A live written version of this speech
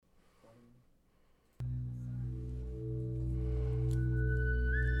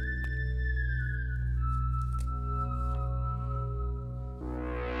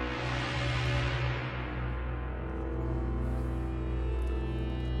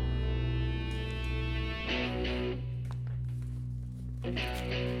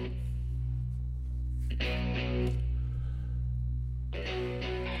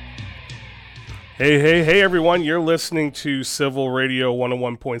Hey, everyone. You're listening to Civil Radio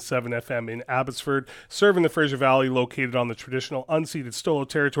 101.7 FM in Abbotsford, serving the Fraser Valley, located on the traditional unceded Stolo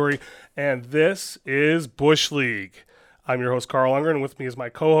territory, and this is Bush League. I'm your host, Carl Unger, and with me is my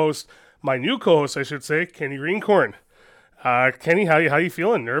co-host, my new co-host, I should say, Kenny Greencorn. Kenny, how you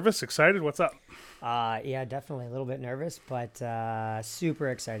feeling? Nervous? Excited? What's up? Yeah, definitely a little bit nervous, but super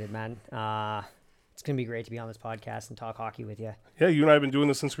excited, man. It's going to be great to be on this podcast and talk hockey with you. Yeah, you and I have been doing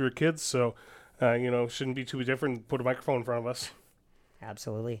this since we were kids, so... shouldn't be too different. Put a microphone in front of us.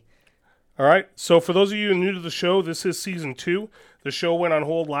 Absolutely. All right. So for those of you new to the show, this is season 2. The show went on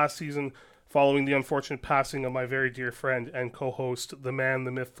hold last season following the unfortunate passing of my very dear friend and co-host, the man,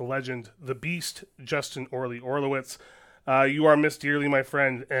 the myth, the legend, the beast, Justin Orlowitz. You are missed dearly, my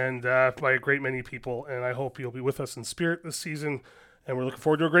friend, and by a great many people, and I hope you'll be with us in spirit this season, and we're looking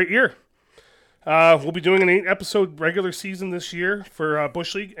forward to a great year. We'll be doing an 8-episode regular season this year for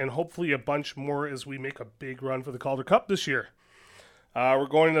Bush League, and hopefully a bunch more as we make a big run for the Calder Cup this year. We're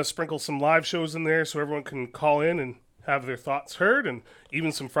going to sprinkle some live shows in there so everyone can call in and have their thoughts heard, and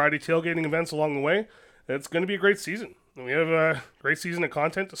even some Friday tailgating events along the way. It's going to be a great season. We have a great season of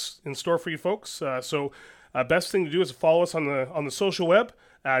content in store for you folks. So best thing to do is follow us on the social web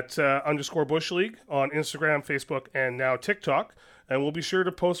at _ Bush League on Instagram, Facebook, and now TikTok. And we'll be sure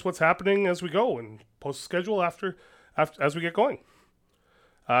to post what's happening as we go and post a schedule after as we get going.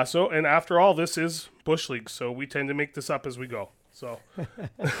 And after all, this is Bush League, so we tend to make this up as we go. So,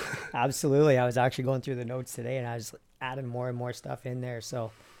 Absolutely. I was actually going through the notes today, and I was adding more and more stuff in there,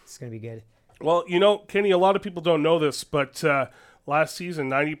 so it's going to be good. Well, Kenny, a lot of people don't know this, but last season,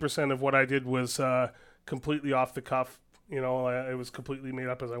 90% of what I did was completely off the cuff. It was completely made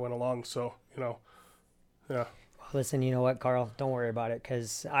up as I went along. So, yeah. Listen, you know what, Carl? Don't worry about it,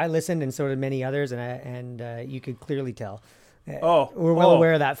 because I listened, and so did many others, and you could clearly tell. We're well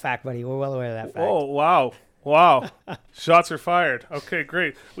aware of that fact, buddy. We're well aware of that fact. Oh, wow. Shots are fired. Okay,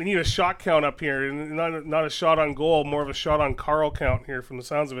 great. We need a shot count up here, and not a shot on goal, more of a shot on Carl count here from the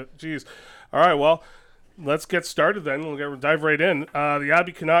sounds of it. Jeez. All right, well, let's get started then. We'll dive right in. The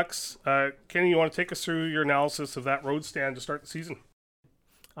Abbey Canucks. Kenny, you want to take us through your analysis of that road stand to start the season?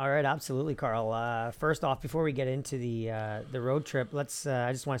 All right, absolutely, Carl. First off, before we get into the road trip,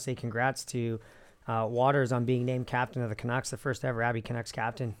 I just want to say congrats to Waters on being named captain of the Canucks, the first ever Abbey Canucks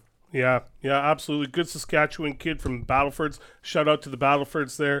captain. Yeah, absolutely. Good Saskatchewan kid from Battlefords. Shout out to the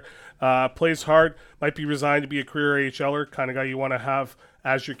Battlefords there. Plays hard, might be resigned to be a career AHLer, kind of guy you want to have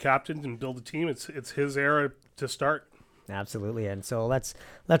as your captain and build a team. It's his era to start. Absolutely, and so let's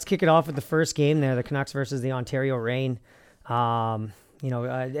kick it off with the first game there, the Canucks versus the Ontario Reign.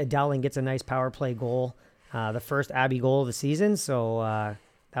 Dowling gets a nice power play goal, the first Abbey goal of the season, so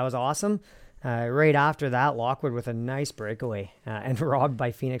that was awesome. Right after that, Lockwood with a nice breakaway and robbed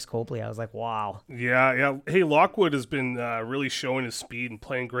by Phoenix Copley. I was like, wow. Yeah. Hey, Lockwood has been really showing his speed and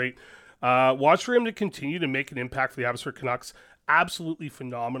playing great. Watch for him to continue to make an impact for the Abbotsford Canucks. Absolutely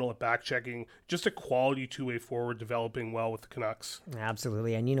phenomenal at back checking. Just a quality two-way forward, developing well with the Canucks.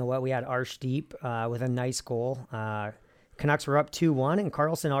 Absolutely, and you know what? We had Arshdeep with a nice goal. Canucks were up 2-1, and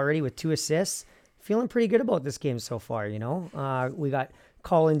Carlson already with 2 assists. Feeling pretty good about this game so far, We got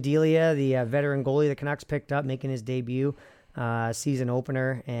Colin Delia, the veteran goalie the Canucks picked up, making his debut season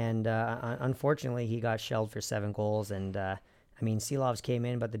opener, and unfortunately he got shelled for 7 goals. And Seelovs came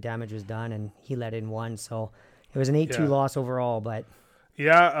in, but the damage was done, and he let in 1. So it was an 8-2 loss overall, but...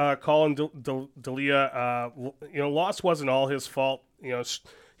 Yeah, Colin Delia, loss wasn't all his fault.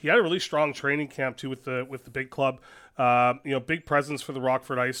 He had a really strong training camp too with the big club. Big presence for the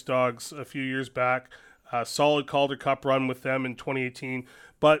Rockford Ice Dogs a few years back. Solid Calder Cup run with them in 2018,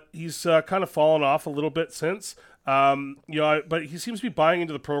 but he's kind of fallen off a little bit since. But he seems to be buying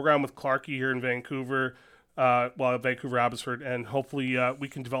into the program with Clarkey here in Vancouver. Vancouver Abbotsford, and hopefully we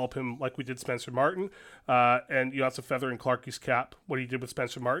can develop him like we did Spencer Martin. And that's a feather in Clarkey's cap, what he did with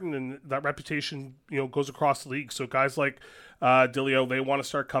Spencer Martin, and that reputation, goes across the league. So guys like Dilio, they want to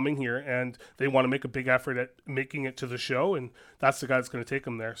start coming here, and they want to make a big effort at making it to the show, and that's the guy that's going to take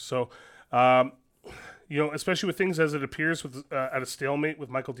them there. So, especially with things as it appears with at a stalemate with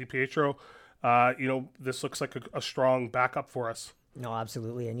Michael DiPietro, this looks like a strong backup for us. No,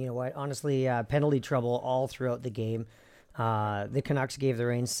 absolutely. And you know what? Honestly, penalty trouble all throughout the game. The Canucks gave the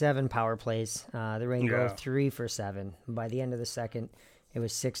Reign 7 power plays. The Reign go 3 for 7. By the end of the second, it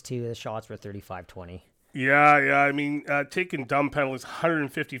was 6-2. The shots were 35-20. Yeah. Taking dumb penalties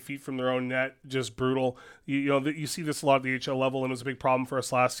 150 feet from their own net, just brutal. You see this a lot at the HL level, and it was a big problem for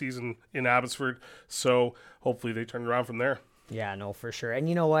us last season in Abbotsford. So hopefully they turn around from there. Yeah, no, for sure. And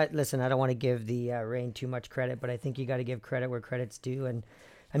you know what? Listen, I don't want to give the Reign too much credit, but I think you got to give credit where credit's due. And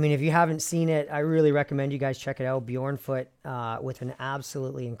I mean, if you haven't seen it, I really recommend you guys check it out. Bjornfoot with an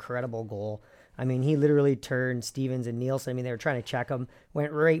absolutely incredible goal. I mean, he literally turned Stevens and Nielsen. I mean, they were trying to check him,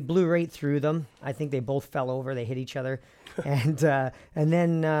 blew right through them. I think they both fell over. They hit each other, and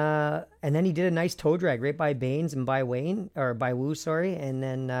then he did a nice toe drag right by Baines and by Wu, sorry, and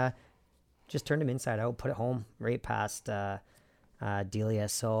then just turned him inside out, put it home right past Delia.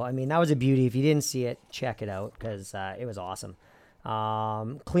 So I mean, that was a beauty. If you didn't see it, check it out because it was awesome.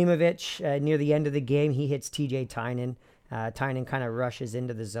 Klimovich, near the end of the game, he hits TJ Tynan. Tynan kind of rushes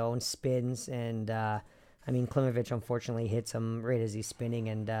into the zone, spins, and Klimovich unfortunately hits him right as he's spinning,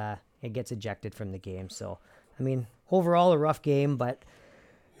 and it gets ejected from the game. So, I mean, overall a rough game, but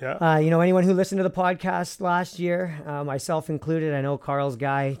yeah. Anyone who listened to the podcast last year, myself included, I know Carl's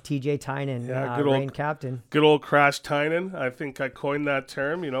guy, TJ Tynan, reign captain. Good old Crash Tynan. I think I coined that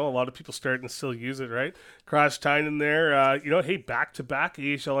term. A lot of people starting to still use it, right? Crash Tynan there. Hey, back-to-back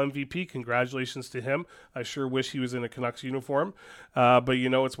AHL MVP. Congratulations to him. I sure wish he was in a Canucks uniform. But,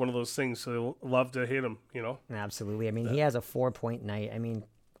 it's one of those things. So love to hit him, Absolutely. I mean, he has a 4-point night. I mean,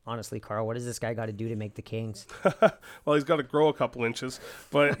 honestly, Carl, what does this guy got to do to make the Kings? Well, he's got to grow a couple inches,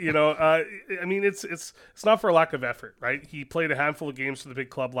 but it's not for lack of effort, right? He played a handful of games for the big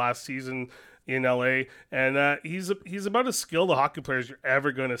club last season in LA, and he's about as skilled a hockey player as you're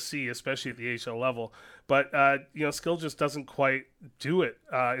ever going to see, especially at the AHL level. But skill just doesn't quite do it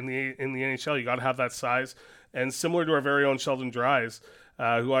in the NHL. You got to have that size, and similar to our very own Sheldon Dries.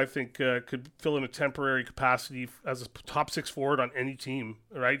 Who I think could fill in a temporary capacity as a top six forward on any team,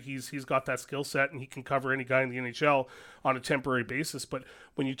 right? He's got that skill set, and he can cover any guy in the NHL on a temporary basis. But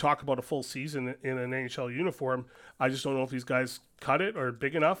when you talk about a full season in an NHL uniform, I just don't know if these guys cut it or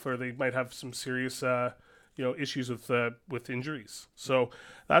big enough, or they might have some serious issues with injuries. So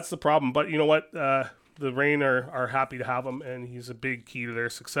that's the problem. But you know what? The Reign are happy to have him, and he's a big key to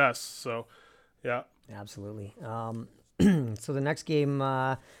their success. So, yeah. Absolutely. So the next game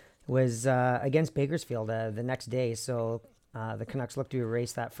was against Bakersfield the next day. So the Canucks looked to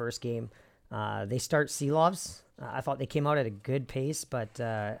erase that first game. They start Seelovs. I thought they came out at a good pace, but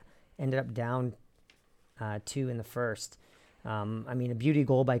ended up down 2 in the first. A beauty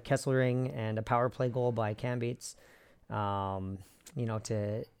goal by Kesselring and a power play goal by Kambeets,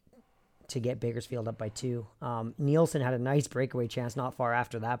 to get Bakersfield up by 2. Nielsen had a nice breakaway chance not far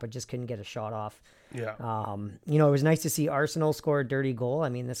after that, but just couldn't get a shot off. Yeah. It was nice to see Arsenal score a dirty goal. I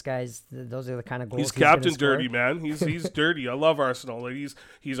mean, those are the kind of goals he's captain dirty, man. He's dirty. I love Arsenal.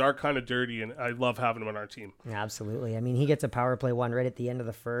 He's our kind of dirty, and I love having him on our team. Absolutely. I mean, he gets a power play one right at the end of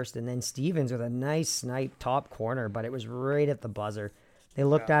the first, and then Stevens with a nice snipe top corner, but it was right at the buzzer. They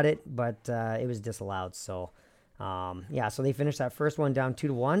looked at it, but it was disallowed. So, so they finished that first one down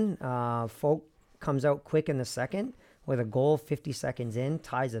 2-1. Folk comes out quick in the second with a goal 50 seconds in,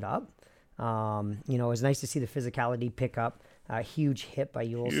 ties it up. It was nice to see the physicality pick up. A huge hit by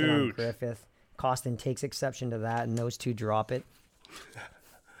Juleson on Griffith. Costin takes exception to that, and those two drop it.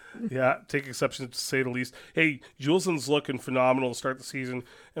 Yeah, take exception to say the least. Hey, Juleson's looking phenomenal to start the season,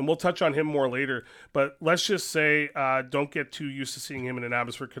 and we'll touch on him more later. But let's just say don't get too used to seeing him in an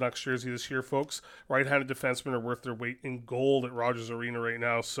Abbotsford Canucks jersey this year, folks. Right-handed defensemen are worth their weight in gold at Rogers Arena right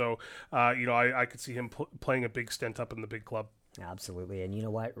now. So, I could see him playing a big stint up in the big club. Absolutely. And you know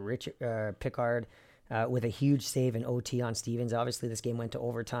what? Pickard with a huge save in OT on Stevens. Obviously, this game went to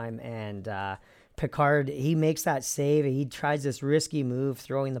overtime, and Pickard, he makes that save. He tries this risky move,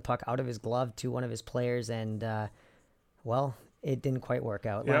 throwing the puck out of his glove to one of his players, and, it didn't quite work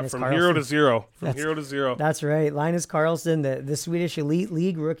out. Yeah, from hero to zero. That's right. Linus Karlsson, the Swedish Elite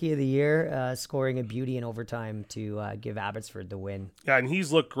League Rookie of the Year, scoring a beauty in overtime to give Abbotsford the win. Yeah, and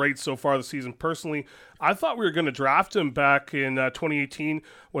he's looked great so far this season. Personally, I thought we were going to draft him back in 2018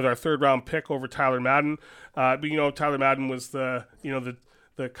 with our third-round pick over Tyler Madden. But, Tyler Madden was the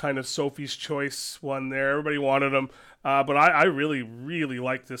kind of Sophie's Choice one there. Everybody wanted him. But I really, really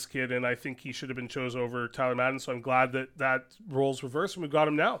like this kid, and I think he should have been chosen over Tyler Madden. So I'm glad that role's reversed, and we've got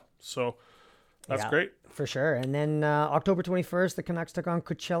him now. So that's great. For sure. And then October 21st, the Canucks took on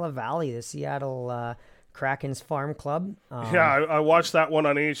Coachella Valley, the Seattle Kraken's farm club. I watched that one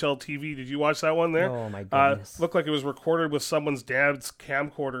on AHL TV. Did you watch that one there? Oh, my goodness. Looked like it was recorded with someone's dad's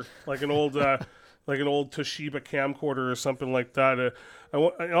camcorder, like an old... like an old Toshiba camcorder or something like that. I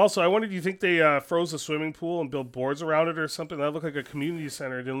wondered, do you think they froze the swimming pool and built boards around it or something? That looked like a community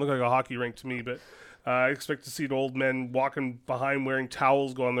center. It didn't look like a hockey rink to me, but I expect to see the old men walking behind wearing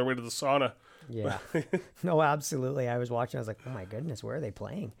towels go on their way to the sauna. Yeah. No, absolutely. I was watching. I was like, oh, my goodness, where are they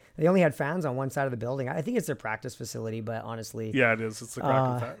playing? They only had fans on one side of the building. I think it's their practice facility, but honestly. Yeah, it is. It's the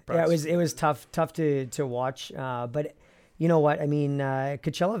Kraken practice. Yeah, it was tough to watch. But you know what? I mean,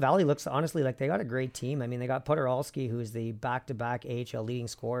 Coachella Valley looks honestly like they got a great team. I mean, they got Podorowski, who is the back-to-back AHL leading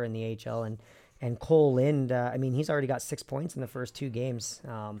scorer in the AHL, and Cole Lind. I mean, he's already got 6 points in the first 2 games.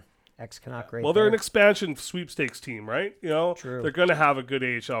 Ex-Canuck right Well, they're an expansion sweepstakes team, right? True. They're going to have a good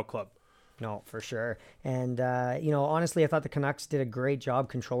AHL club. No, for sure. And, honestly, I thought the Canucks did a great job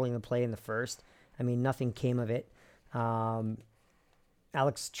controlling the play in the first. I mean, nothing came of it.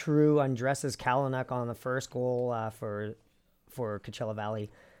 Alex True undresses Kalynuk on the first goal for Coachella Valley.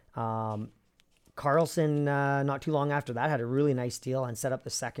 Carlson, not too long after that, had a really nice steal and set up the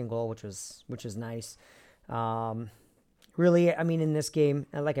second goal, which was nice. Really, I mean, in this game,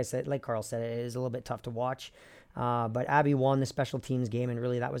 like Carl said, it is a little bit tough to watch. But Abby won the special teams game, and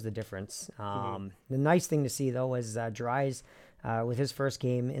really that was the difference. The nice thing to see, though, was Dries, with his first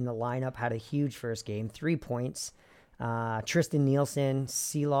game in the lineup, had a huge first game, 3 points. Tristan Nielsen,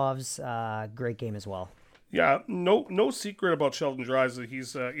 Seelov's great game as well. Yeah, no secret about Sheldon Dries.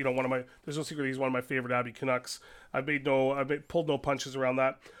 He's there's no secret he's one of my favorite Abbey Canucks. I've pulled no punches around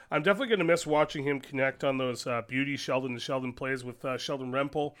that. I'm definitely going to miss watching him connect on those beauty Sheldon to Sheldon plays with Sheldon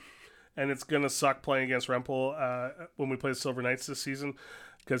Rempel, and it's going to suck playing against Rempel when we play the Silver Knights this season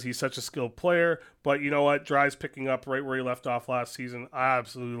because he's such a skilled player. But you know what? Dries picking up right where he left off last season. I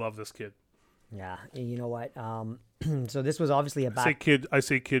absolutely love this kid. Yeah, you know what? So this was obviously a back. I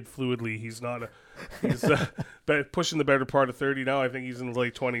say kid fluidly. He's not he's pushing the better part of 30 now. I think he's in the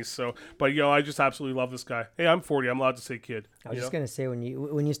late 20s. So, but I just absolutely love this guy. Hey, I'm 40. I'm allowed to say kid. I was just gonna say when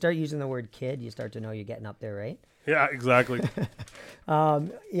you start using the word kid, you start to know you're getting up there, right? Yeah, exactly. So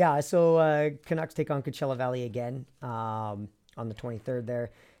Canucks take on Coachella Valley again on the 23rd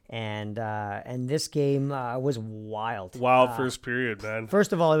there. And this game was wild. First period, man.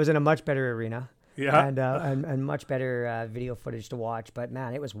 First of all, it was in a much better arena. Yeah. And much better video footage to watch. But,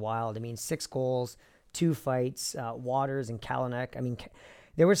 man, it was wild. I mean, 6 goals, 2 fights, Waters and Kalynuk. I mean,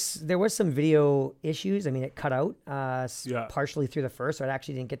 there was some video issues. I mean, it cut out partially through the first, so I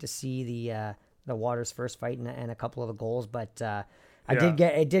actually didn't get to see the Waters first fight and a couple of the goals. But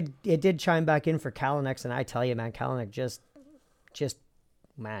it did chime back in for Kalynuk, and I tell you, man, Kalynuk just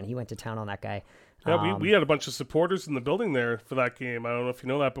man, he went to town on that guy. Yeah, we had a bunch of supporters in the building there for that game. I don't know if you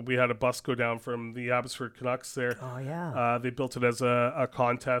know that, but we had a bus go down from the Abbotsford Canucks there. Oh, yeah. They built it as a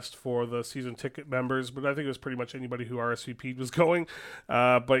contest for the season ticket members, but I think it was pretty much anybody who RSVP'd was going.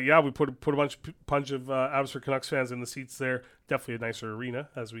 But yeah, we put a bunch of Abbotsford Canucks fans in the seats there. Definitely a nicer arena,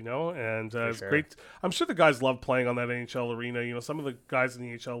 as we know, and it's great. I'm sure the guys love playing on that NHL arena. Some of the guys in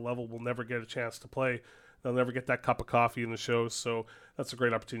the NHL level will never get a chance to play. They'll never get that cup of coffee in the shows, so that's a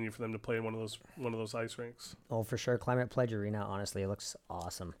great opportunity for them to play in one of those ice rinks. Oh, for sure. Climate Pledge Arena, honestly, it looks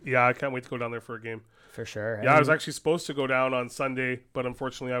awesome. Yeah, I can't wait to go down there for a game. For sure. Yeah, I was actually supposed to go down on Sunday, but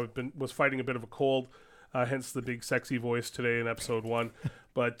unfortunately I was fighting a bit of a cold, hence the big sexy voice today in episode 1.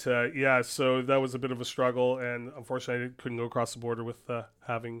 But so that was a bit of a struggle, and unfortunately I couldn't go across the border with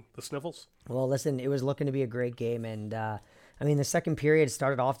having the sniffles. Well, listen, it was looking to be a great game, and the second period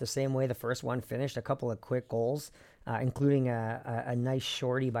started off the same way the first one finished, a couple of quick goals, including a nice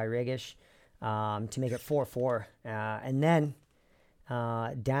shorty by Regish to make it 4-4. And then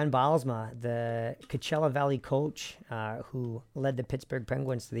Dan Baalsma, the Coachella Valley coach, who led the Pittsburgh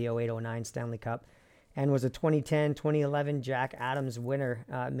Penguins to the 08-09 Stanley Cup and was a 2010-2011 Jack Adams winner,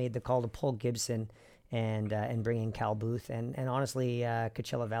 made the call to pull Gibson and bring in Cal Booth. And honestly,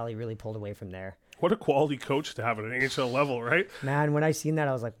 Coachella Valley really pulled away from there. What a quality coach to have at an NHL level, right? Man, when I seen that,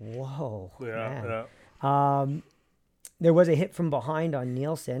 I was like, whoa. Yeah. There was a hit from behind on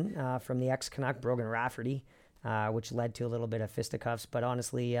Nielsen from the ex-Canuck, Brogan Rafferty, which led to a little bit of fisticuffs. But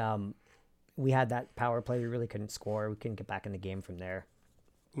honestly, we had that power play. We really couldn't score. We couldn't get back in the game from there.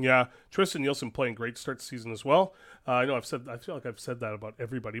 Yeah, Tristan Nielsen playing great to start the season as well. I feel like I've said that about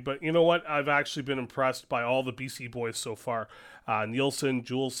everybody, but you know what? I've actually been impressed by all the BC boys so far. Nielsen,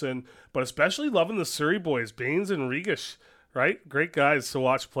 Juleson, but especially loving the Surrey boys, Baines and Regish, right? Great guys to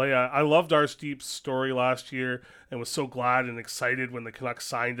watch play. I loved Arshdeep's story last year and was so glad and excited when the Canucks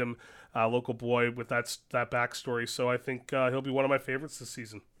signed him, local boy with that backstory. So I think he'll be one of my favorites this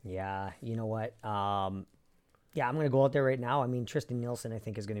season. Yeah, you know what? Yeah, I'm going to go out there right now. I mean, Tristan Nielsen, I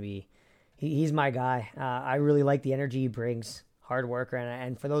think, is going to be he's my guy. I really like the energy he brings, hard worker.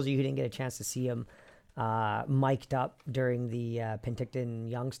 And for those of you who didn't get a chance to see him mic'd up during the Penticton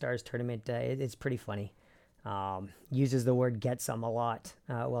Young Stars tournament, it's pretty funny. Uses the word get some a lot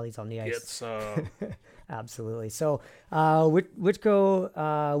while he's on the ice. Get some. Absolutely. So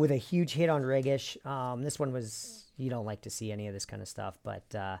Wichko with a huge hit on Regish. This one was, you don't like to see any of this kind of stuff,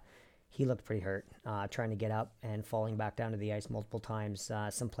 but he looked pretty hurt, trying to get up and falling back down to the ice multiple times.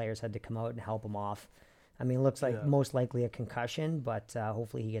 Some players had to come out and help him off. I mean, it looks like most likely a concussion, but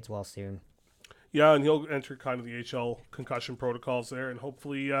hopefully he gets well soon. Yeah, and he'll enter kind of the HL concussion protocols there, and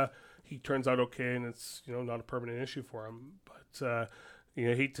hopefully he turns out okay, and it's not a permanent issue for him. But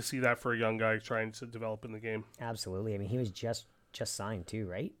I hate to see that for a young guy trying to develop in the game. Absolutely. I mean, he was just signed too,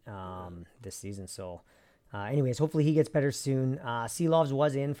 right? This season. So, anyways, hopefully he gets better soon. Seelovs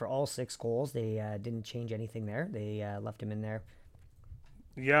was in for all 6 goals. They didn't change anything there. They left him in there.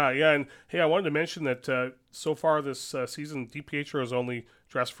 Yeah, and hey, I wanted to mention that so far this season, DiPietro has only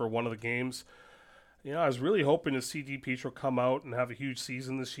dressed for one of the games. I was really hoping to see DiPietro come out and have a huge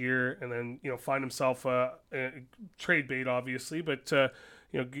season this year, and then find himself a trade bait, obviously, but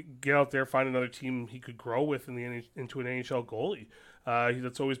get out there, find another team he could grow with into an NHL goalie.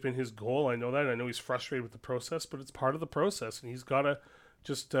 That's always been his goal. I know that. I know he's frustrated with the process, but it's part of the process, and he's got to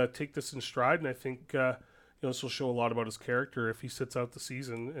just take this in stride. And I think this will show a lot about his character if he sits out the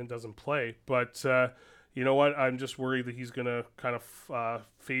season and doesn't play. But you know what? I'm just worried that he's going to kind of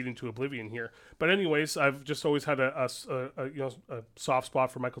fade into oblivion here. But anyways, I've just always had a soft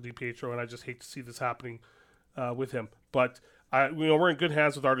spot for Michael DiPietro, and I just hate to see this happening with him. But we're in good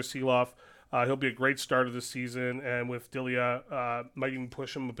hands with Artur Silovs. He'll be a great starter this season, and with Delia, might even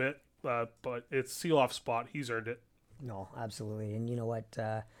push him a bit. But it's Silovs' spot; he's earned it. No, absolutely. And you know what?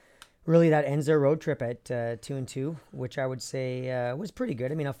 Really, that ends their road trip at 2-2, which I would say was pretty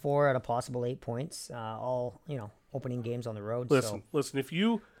good. I mean, a 4 out of possible 8 points, all opening games on the road. Listen.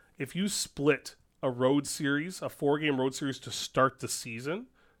 If you split a road series, a 4-game road series to start the season,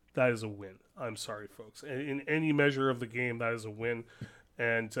 that is a win. I'm sorry, folks. In any measure of the game, that is a win,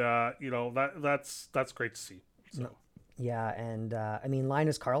 and that's great to see. So. Yeah, and I mean,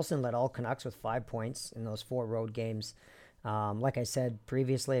 Linus Karlsson led all Canucks with 5 points in those 4 road games. Like I said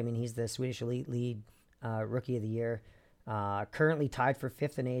previously, I mean, he's the Swedish Elite League Rookie of the Year, currently tied for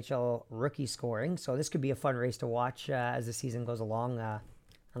 5th in AHL rookie scoring. So this could be a fun race to watch as the season goes along,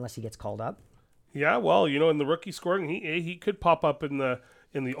 unless he gets called up. Yeah, well, in the rookie scoring, he could pop up in the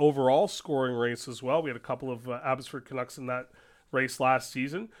overall scoring race as well. We had a couple of Abbotsford Canucks in that race last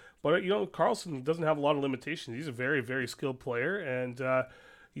season. But, Karlsson doesn't have a lot of limitations. He's a very, very skilled player, and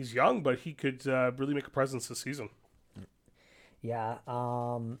he's young, but he could really make a presence this season. Yeah,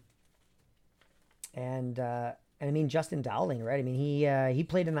 and I mean Justin Dowling, right? I mean he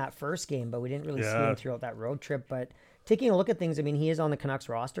played in that first game, but we didn't really see him throughout that road trip. But taking a look at things, I mean he is on the Canucks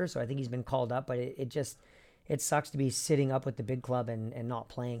roster, so I think he's been called up. But it sucks to be sitting up with the big club and not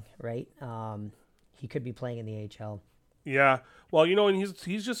playing, right? He could be playing in the AHL. Yeah, well, and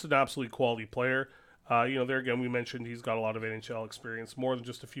he's just an absolutely quality player. There again, we mentioned he's got a lot of NHL experience, more than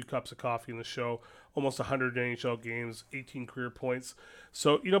just a few cups of coffee in the show, almost 100 NHL games, 18 career points.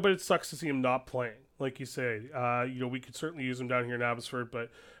 So, but it sucks to see him not playing. Like you say, we could certainly use him down here in Abbotsford, but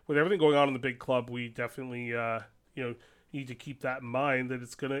with everything going on in the big club, we definitely, need to keep that in mind that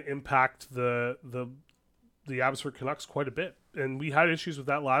it's going to impact the Abbotsford Canucks quite a bit. And we had issues with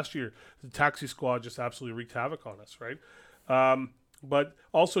that last year. The taxi squad just absolutely wreaked havoc on us, right? But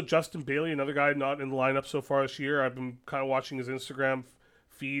also Justin Bailey, another guy not in the lineup so far this year. I've been kind of watching his Instagram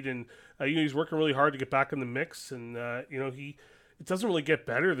feed, and he's working really hard to get back in the mix. And it doesn't really get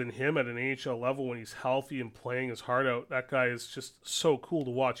better than him at an AHL level when he's healthy and playing his heart out. That guy is just so cool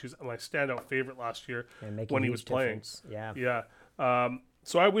to watch. He's my standout favorite last year when he was playing. Yeah.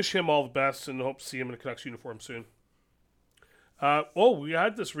 So I wish him all the best and hope to see him in a Canucks uniform soon. We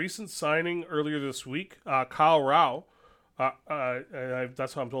had this recent signing earlier this week, Kyle Rao.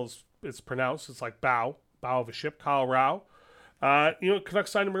 That's how I'm told it's pronounced. It's like bow of a ship. Kyle Rao.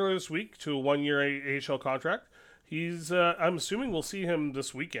 Canucks signed him earlier this week to a 1-year AHL contract. He's. I'm assuming we'll see him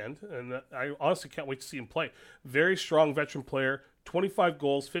this weekend, and I honestly can't wait to see him play. Very strong veteran player. 25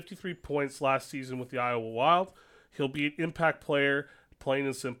 goals, 53 points last season with the Iowa Wild. He'll be an impact player, plain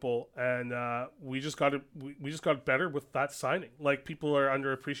and simple. And we just got better with that signing. Like, people are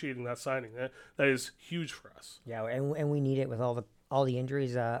underappreciating that signing. That is huge for us. Yeah, and we need it with all the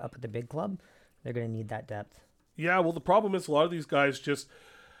injuries up at the big club. They're going to need that depth. Yeah, well, the problem is a lot of these guys just,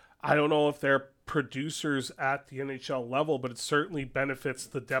 I don't know if they're producers at the NHL level, but it certainly benefits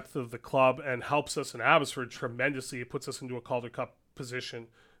the depth of the club and helps us in Abbotsford tremendously. It puts us into a Calder Cup position,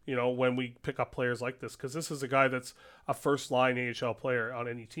 when we pick up players like this, because this is a guy that's a first-line AHL player on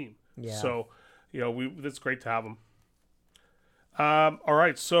any team. Yeah. So, it's great to have him. All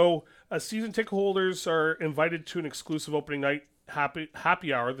right, so season ticket holders are invited to an exclusive opening night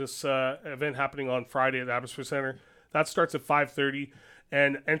happy hour. This event happening on Friday at the Abbotsford Center. That starts at 5:30,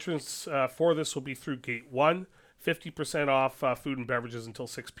 and entrance for this will be through Gate 1. 50% off food and beverages until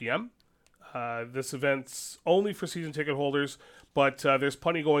 6 p.m. This event's only for season ticket holders, but there's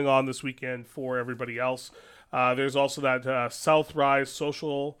plenty going on this weekend for everybody else. There's also that South Rise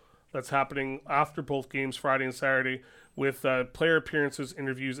social that's happening after both games, Friday and Saturday, with player appearances,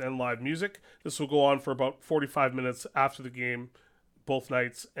 interviews, and live music. This will go on for about 45 minutes after the game, both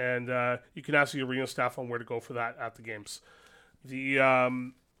nights, and you can ask the arena staff on where to go for that at the games.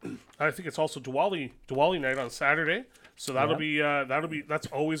 I think it's also Diwali night on Saturday, so that's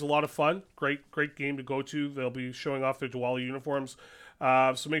always a lot of fun. Great game to go to. They'll be showing off their Diwali uniforms,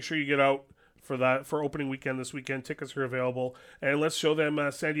 so make sure you get out for that for opening weekend this weekend. Tickets are available, and let's show them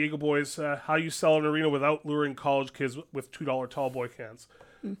San Diego boys how you sell an arena without luring college kids with $2 tall boy cans.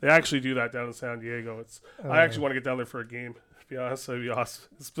 They actually do that down in San Diego. I actually want to get down there for a game. To be honest, that'd be awesome.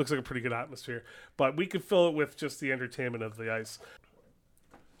 This looks like a pretty good atmosphere, but we could fill it with just the entertainment of the ice.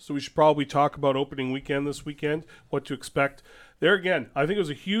 So we should probably talk about opening weekend this weekend, what to expect. There again, I think it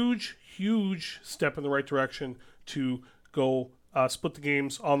was a huge step in the right direction to go split the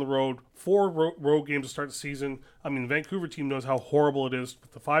games on the road. 4 road games to start the season. I mean, the Vancouver team knows how horrible it is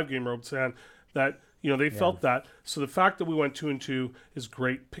with the 5-game road stand that, they felt that. So the fact that we went 2-2 is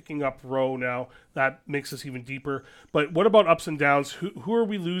great. Picking up row now, that makes us even deeper. But what about ups and downs? Who are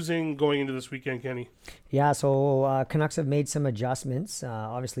we losing going into this weekend, Kenny? Yeah, so Canucks have made some adjustments.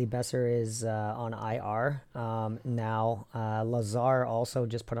 Obviously, Besser is on IR now. Lazar also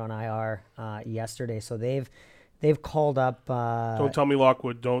just put on IR yesterday. So they've called up... Don't tell me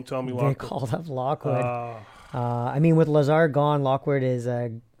Lockwood. Don't tell me Lockwood. They called up Lockwood. I mean, with Lazar gone, Lockwood is...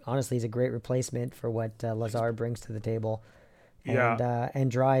 honestly, he's a great replacement for what Lazar brings to the table.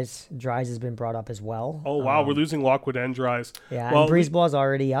 And Dries has been brought up as well. Oh, wow. We're losing Lockwood and Dries. Yeah, well, and Breezeball's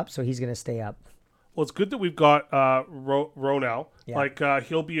already up, so he's going to stay up. Well, it's good that we've got Rowe now. Yeah.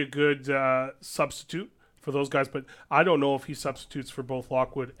 He'll be a good substitute for those guys, but I don't know if he substitutes for both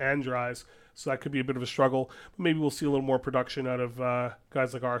Lockwood and Dries, so that could be a bit of a struggle. But maybe we'll see a little more production out of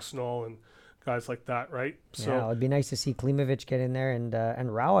guys like Arsenal and guys like that, right? So yeah, it'd be nice to see Klimovich get in there,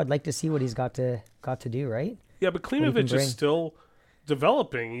 and Rao. I'd like to see what he's got to do, right? Yeah, but Klimovich is still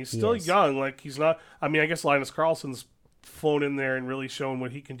developing. He's still young. Like, he's not. I mean, I guess Linus Karlsson's flown in there and really shown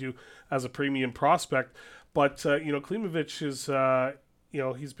what he can do as a premium prospect. But Klimovich is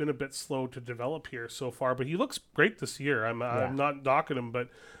he's been a bit slow to develop here so far. But he looks great this year. I'm not knocking him, but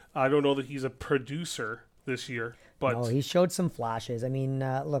I don't know that he's a producer this year. But no, he showed some flashes. I mean,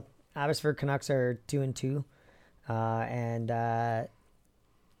 look. Abbotsford Canucks are 2-2, and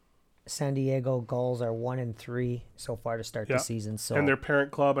San Diego Gulls are 1-3 so far to start the season. So, and their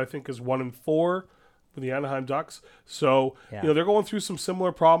parent club, I think, is 1-4 with the Anaheim Ducks. So they're going through some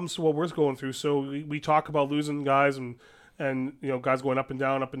similar problems to what we're going through. So we talk about losing guys and guys going up and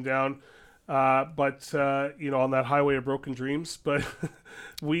down. But on that highway of broken dreams. But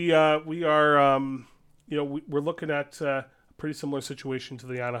we are we're looking at. Pretty similar situation to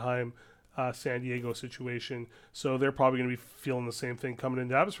the Anaheim San Diego situation, so they're probably going to be feeling the same thing coming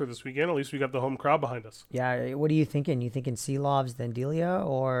into Abbotsford this weekend. At least we got the home crowd behind us. Yeah, what are you thinking? You thinking Seelovs then Delia,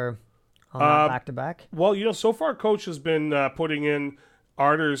 or on back to back? Well, so far Coach has been putting in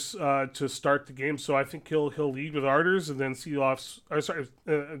Arders to start the game, so I think he'll lead with Arders and then Seelovs.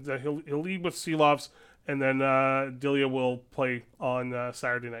 He'll lead with Seelovs, and then Delia will play on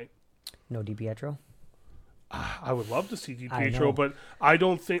Saturday night. No DiPietro. I would love to see DiPietro, but I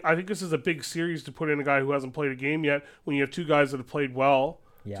think this is a big series to put in a guy who hasn't played a game yet when you have 2 guys that have played well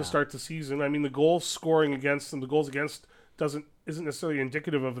to start the season. I mean, the goals scoring against them, the goals against isn't necessarily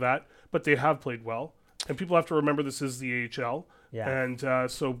indicative of that, but they have played well. And people have to remember this is the AHL, and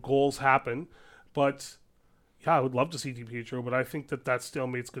so goals happen. But I would love to see DiPietro, but I think that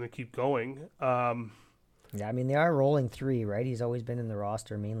stalemate's going to keep going. I mean, they are rolling 3, right? He's always been in the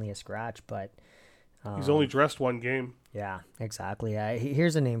roster, mainly a scratch, but... he's only dressed 1 game. Yeah, exactly.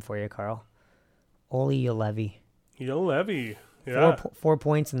 Here's a name for you, Carl. Oli Ulevi. Ulevi, yeah. 4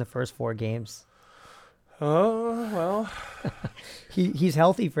 points in the first 4 games. Oh, well. He's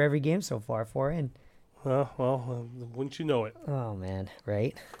healthy for every game so far, 4 in. Well, wouldn't you know it? Oh, man,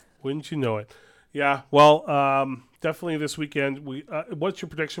 right? Wouldn't you know it? Yeah, well, definitely this weekend. What's your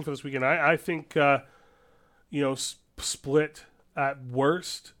prediction for this weekend? I think, split at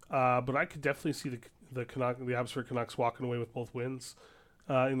worst. But I could definitely see the Abbotsford Canucks walking away with both wins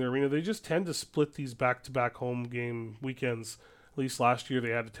in the arena. They just tend to split these back-to-back home game weekends. At least last year they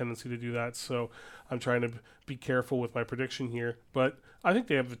had a tendency to do that. So I'm trying to be careful with my prediction here. But I think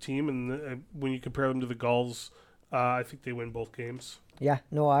they have the team, and when you compare them to the Gulls, I think they win both games. Yeah,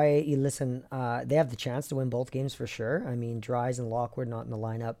 no, listen. They have the chance to win both games for sure. I mean, Dries and Lockwood not in the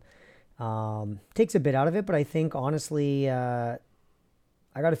lineup takes a bit out of it, but I think honestly.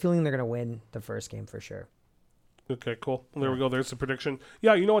 I got a feeling they're going to win the first game for sure. Okay, cool. Well, there we go. There's the prediction.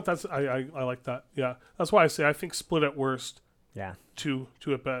 Yeah, you know what? That's I like that. Yeah, that's why I say I think split at worst. Yeah. Two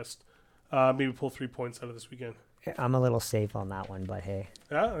at best. Maybe pull 3 points out of this weekend. I'm a little safe on that one, but hey.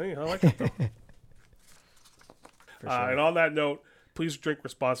 Yeah, I like it though. For sure. And on that note, please drink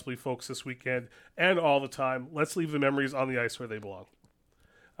responsibly, folks, this weekend and all the time. Let's leave the memories on the ice where they belong.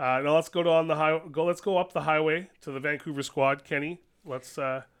 Now let's go Let's go up the highway to the Vancouver squad. Kenny, what's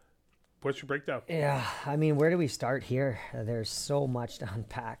your breakdown? Yeah, I mean, where do we start here? There's so much to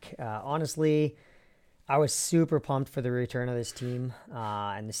unpack. Honestly, I was super pumped for the return of this team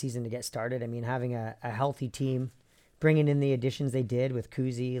and the season to get started. I mean, having a healthy team, bringing in the additions they did with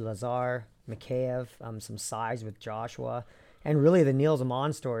Kuzi, Lazar, Mikheyev, some size with Joshua, and really the Niels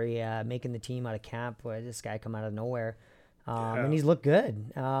Amon story, making the team out of camp. This guy come out of nowhere, and he's looked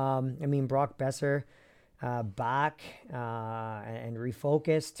good. I mean, Brock Besser back and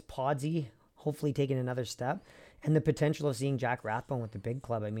refocused. Podsy hopefully taking another step. And the potential of seeing Jack Rathbone with the big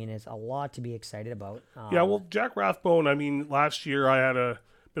club, I mean, is a lot to be excited about. Yeah, well, Jack Rathbone, I mean, last year I had a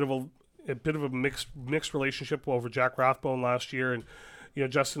bit of a mixed relationship over Jack Rathbone last year, and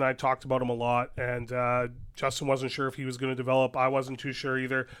Justin and I talked about him a lot, and Justin wasn't sure if he was going to develop. I wasn't too sure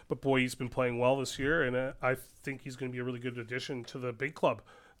either, but boy, he's been playing well this year, and I think he's going to be a really good addition to the big club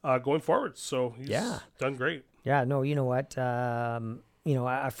going forward. So he's done great. Yeah, no, you know what?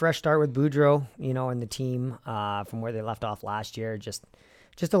 A fresh start with Boudreau, and the team from where they left off last year. Just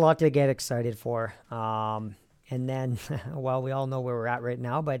a lot to get excited for. And then, well, we all know where we're at right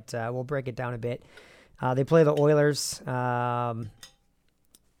now, but we'll break it down a bit. They play the Oilers, 3-5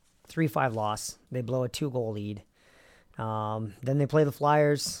 loss. They blow a 2-goal lead. Then they play the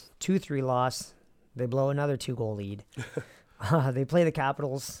Flyers, 2-3 loss. They blow another 2-goal lead. They play the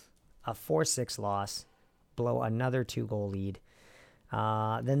Capitals, a 4-6 loss, blow another 2-goal lead.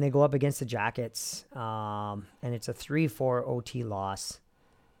 Then they go up against the Jackets, and it's a 3-4 OT loss,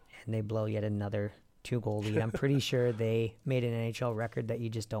 and they blow yet another 2-goal lead. I'm pretty sure they made an NHL record that you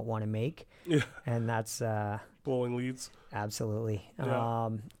just don't want to make, and that's blowing leads. Absolutely. Yeah.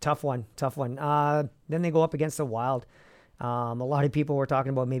 Tough one. Then they go up against the Wild. A lot of people were talking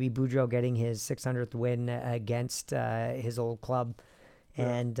about maybe Boudreau getting his 600th win against his old club.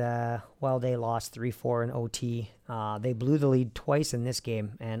 And, they lost 3-4 in OT. They blew the lead twice in this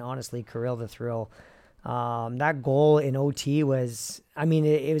game. And honestly, Kirill the Thrill, that goal in OT was, I mean,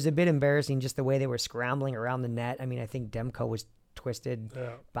 it was a bit embarrassing just the way they were scrambling around the net. I mean, I think Demko was twisted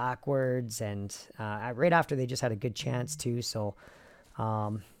backwards and right after they just had a good chance too. So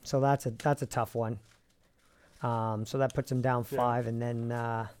that's a tough one. So that puts them down 5 and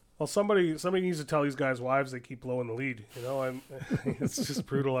then, well, somebody needs to tell these guys' wives they keep blowing the lead. It's just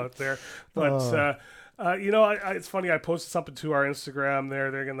brutal out there. But it's funny. I posted something to our Instagram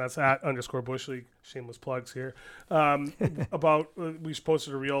there again. That's @_Bush League. Shameless plugs here. About we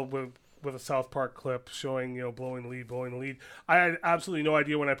posted a reel with a South Park clip showing blowing the lead. I had absolutely no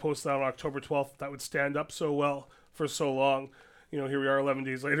idea when I posted that on October 12th that would stand up so well for so long. Here we are 11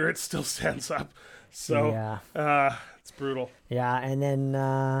 days later. It still stands up. So it's brutal. Yeah, and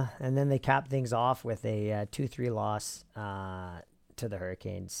then they cap things off with a 2-3 loss to the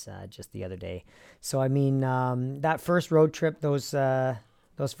Hurricanes just the other day. So I mean, that first road trip, those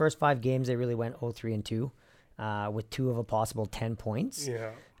first 5 games, they really went 0-3-2 with 2 of a possible 10 points.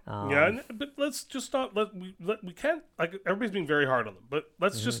 Yeah. But let's just not we can't, like, everybody's being very hard on them, but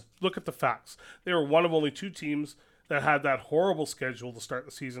let's just look at the facts. They were one of only 2 teams that had that horrible schedule to start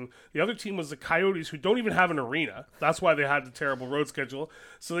the season. The other team was the Coyotes, who don't even have an arena. That's why they had the terrible road schedule.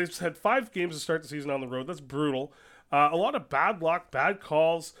 So they've had 5 games to start the season on the road. That's brutal. A lot of bad luck, bad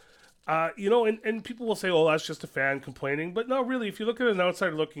calls. And people will say, "Oh, that's just a fan complaining." But no, really, if you look at an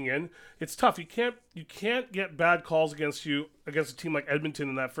outsider looking in, it's tough. You can't get bad calls against a team like Edmonton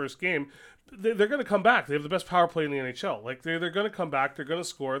in that first game. They're going to come back. They have the best power play in the NHL. Like they're going to come back. They're going to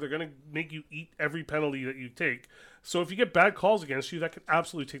score. They're going to make you eat every penalty that you take. So if you get bad calls against you, that can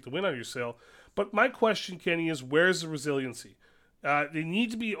absolutely take the win out of your sail. But my question, Kenny, is where's the resiliency? They need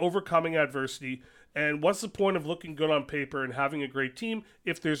to be overcoming adversity. And what's the point of looking good on paper and having a great team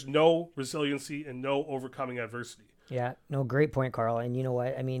if there's no resiliency and no overcoming adversity? Yeah, no, great point, Carl. And you know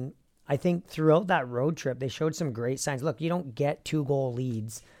what? I mean, I think throughout that road trip, they showed some great signs. Look, you don't get 2-goal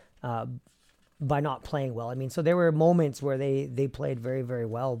leads by not playing well. I mean, so there were moments where they played very, very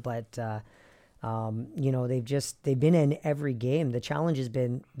well, but they've been in every game. The challenge has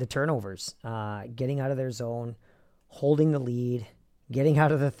been the turnovers, getting out of their zone, holding the lead, getting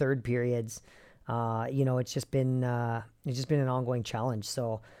out of the third periods. It's just been an ongoing challenge.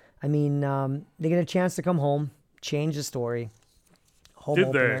 So, I mean, they get a chance to come home, change the story. home Did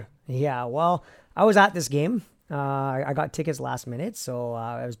opener. Yeah, well, I was at this game. I got tickets last minute, so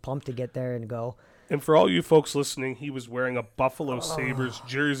I was pumped to get there and go. And for all you folks listening, he was wearing a Buffalo Sabres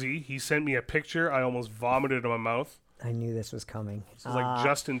jersey. He sent me a picture. I almost vomited in my mouth. I knew this was coming. It's like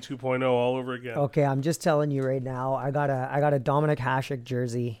Justin 2.0 all over again. Okay, I'm just telling you right now. I got a Dominic Hasek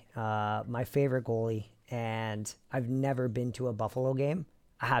jersey, my favorite goalie, and I've never been to a Buffalo game.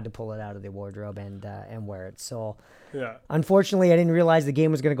 I had to pull it out of the wardrobe and wear it. So, yeah. Unfortunately, I didn't realize the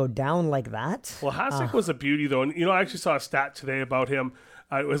game was going to go down like that. Well, Hasek was a beauty, though. And, I actually saw a stat today about him.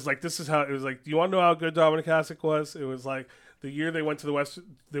 It was like, this is how, it was like, do you want to know how good Dominic Hasek was? It was like the year they went to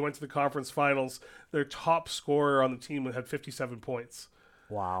the conference finals, their top scorer on the team had 57 points.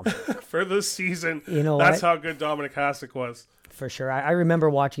 Wow. For this season, that's how good Dominic Hasek was. For sure. I remember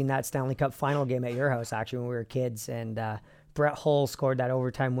watching that Stanley Cup final game at your house, actually, when we were kids, and Brett Hull scored that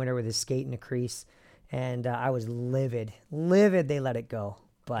overtime winner with his skate in the crease, and I was livid they let it go.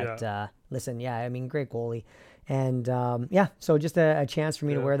 But listen, great goalie. And so just a chance for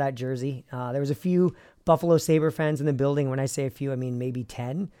me to wear that jersey. There was a few Buffalo Sabre fans in the building. When I say a few, I mean maybe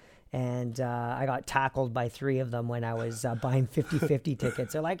 10. And I got tackled by 3 of them when I was buying 50-50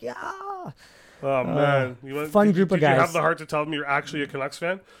 tickets. They're like, yeah. Oh, man. Fun group of guys. Did you have the heart to tell them you're actually a Canucks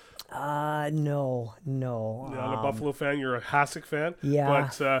fan? No. You're not a Buffalo fan. You're a Hasek fan. Yeah.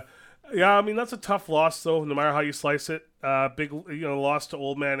 But, that's a tough loss, though, no matter how you slice it. Big, loss to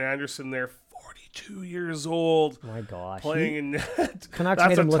old man Anderson there. 42 years old. My gosh. Playing in net. Canucks That's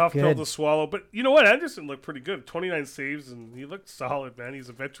made him a look tough good. pill to swallow. But you know what? Anderson looked pretty good. 29 saves, and he looked solid, man. He's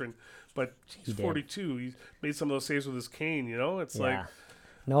a veteran. But he's 42. He made some of those saves with his cane, It's like...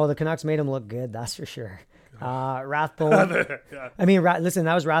 No, the Canucks made him look good. That's for sure. Rathbone. Listen,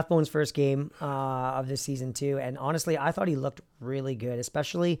 that was Rathbone's first game of this season, too. And honestly, I thought he looked really good,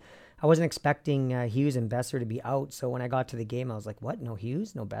 especially... I wasn't expecting Hughes and Besser to be out. So when I got to the game, I was like, what? No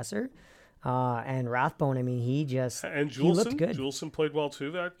Hughes? No Besser? And Rathbone, he looked good. Julesen played well too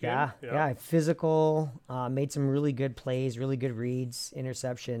that game. Yeah, physical, made some really good plays, really good reads,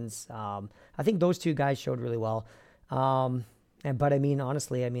 interceptions. I think those 2 guys showed really well. But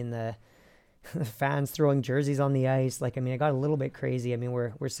honestly, the fans throwing jerseys on the ice, it got a little bit crazy.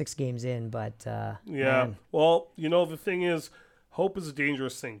 We're 6 games in, but man. Well, the thing is, hope is a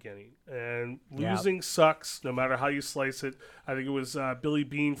dangerous thing, Kenny. And losing sucks, no matter how you slice it. I think it was Billy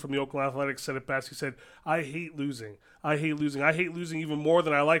Bean from the Oakland Athletics said it best. He said, I hate losing. I hate losing even more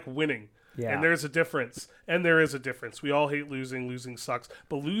than I like winning. Yeah. And there's a difference. And there is a difference. We all hate losing. Losing sucks.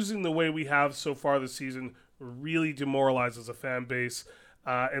 But losing the way we have so far this season really demoralizes a fan base.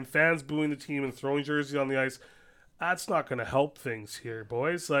 And fans booing the team and throwing jerseys on the ice, that's not going to help things here,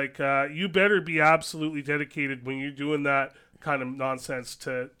 boys. You better be absolutely dedicated when you're doing that kind of nonsense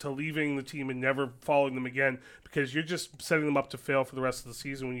to leaving the team and never following them again, because you're just setting them up to fail for the rest of the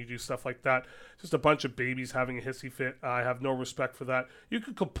season when you do stuff like that. Just a bunch of babies having a hissy fit. I have no respect for that. You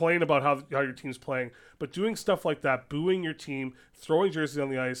could complain about how your team's playing, but doing stuff like that, booing your team, throwing jerseys on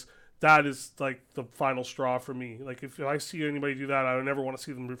the ice, that is the final straw for me. If I see anybody do that, I would never want to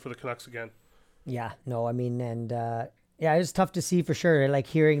see them root for the Canucks again. Yeah, no, it's tough to see for sure.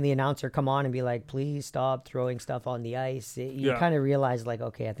 Hearing the announcer come on and be like, please stop throwing stuff on the ice. You kind of realize,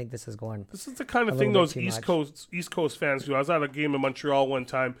 okay, I think this is going. This is the kind of thing those East Coast fans do. I was at a game in Montreal one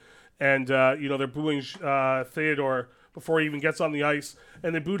time, and they're booing Theodore before he even gets on the ice,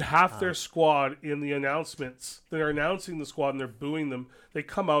 and they booed half their squad in the announcements. They're announcing the squad and they're booing them. They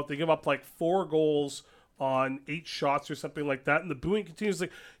come out, they give up 4 goals on 8 shots or something like that, and the booing continues.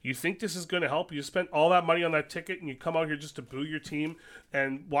 You think this is going to help? You spent all that money on that ticket, and you come out here just to boo your team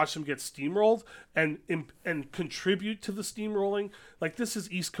and watch them get steamrolled and contribute to the steamrolling? This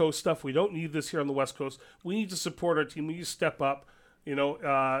is East Coast stuff. We don't need this here on the West Coast. We need to support our team. We need to step up.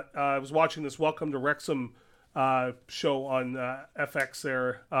 I was watching this Welcome to Wrexham show on FX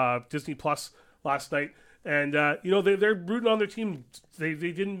there, Disney Plus last night. And they're rooting on their team. They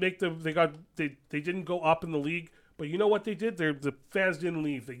didn't make they didn't go up in the league, but you know what they did? The fans didn't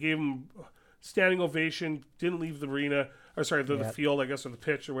leave. They gave them standing ovation. Didn't leave the arena, or sorry, the field, I guess, or the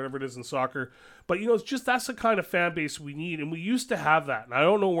pitch, or whatever it is in soccer. But it's just that's the kind of fan base we need, and we used to have that, and I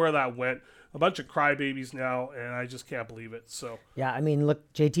don't know where that went. A bunch of crybabies now, and I just can't believe it. So yeah,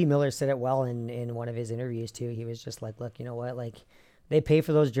 look, JT Miller said it well in one of his interviews too. He was just look, you know what, they pay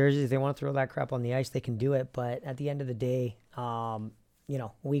for those jerseys. If they want to throw that crap on the ice, they can do it. But at the end of the day,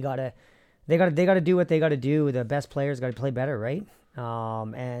 they gotta do what they gotta do. The best players gotta play better, right?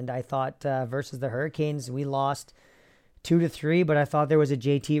 And I thought versus the Hurricanes, we lost 2-3, but I thought there was a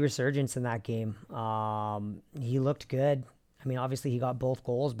JT resurgence in that game. He looked good. Obviously he got both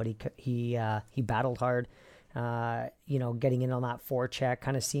goals, but he battled hard. getting in on that forecheck,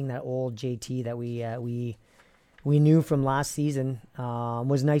 kind of seeing that old JT that we knew from last season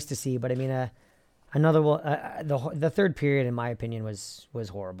was nice to see. But I mean, another one, the third period, in my opinion, was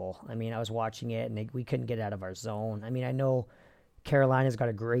horrible. I mean, I was watching it and we couldn't get out of our zone. I mean, I know Carolina's got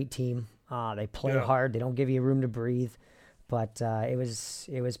a great team. They play hard. They don't give you room to breathe. But it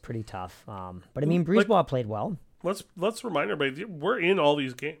was pretty tough. But I mean, Brisebois played well. Let's remind everybody, we're in all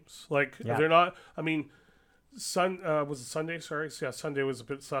these games. They're not. I mean, was it Sunday? Sorry, yeah, Sunday was a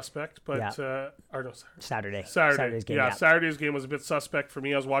bit suspect, but Saturday. Saturday's game. Yeah, Saturday's game was a bit suspect for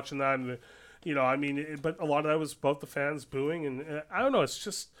me. I was watching that, and but a lot of that was both the fans booing, and I don't know. It's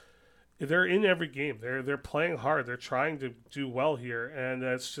just they're in every game. They're playing hard. They're trying to do well here, and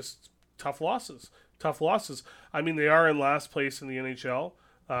it's just tough losses. I mean, they are in last place in the NHL.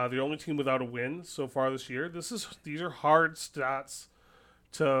 The only team without a win so far this year. These are hard stats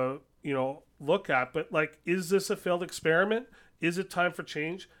to look at. But is this a failed experiment? Is it time for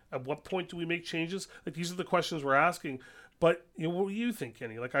change? At what point do we make changes? These are the questions we're asking. But what do you think,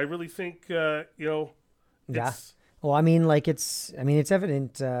 Kenny? I really think it's. Well, I mean, it's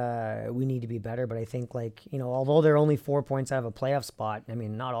evident we need to be better, but I think, although they're only 4 points out of a playoff spot, I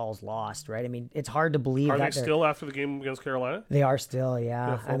mean, not all's lost, right? I mean, it's hard to believe Are that they still after the game against Carolina? They are still,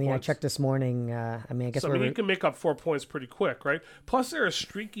 yeah. I mean, points. I checked this morning. I guess you can make up 4 points pretty quick, right? Plus, they're a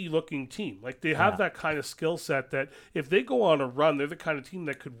streaky-looking team. They have that kind of skill set that if they go on a run, they're the kind of team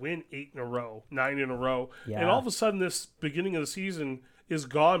that could win 8 in a row, 9 in a row. Yeah. And all of a sudden, this beginning of the season is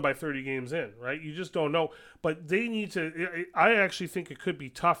gone by 30 games in, right? You just don't know. But they need to – I actually think it could be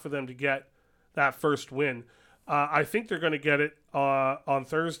tough for them to get that first win. I think they're going to get it on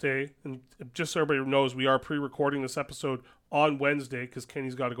Thursday. And just so everybody knows, we are pre-recording this episode on Wednesday because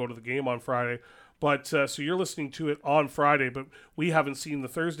Kenny's got to go to the game on Friday. But so you're listening to it on Friday, but we haven't seen the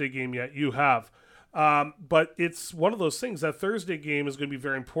Thursday game yet. You have. But it's one of those things. That Thursday game is going to be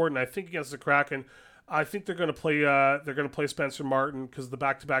very important. I think against the Kraken – I think they're going to play Spencer Martin because of the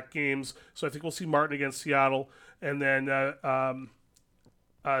back-to-back games. So I think we'll see Martin against Seattle, and then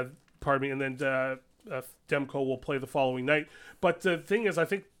Demko will play the following night. But the thing is, I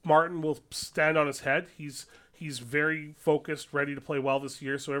think Martin will stand on his head. He's very focused, ready to play well this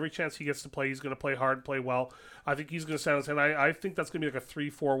year. So every chance he gets to play, he's going to play hard, play well. I think he's going to stand on his head. I think that's going to be a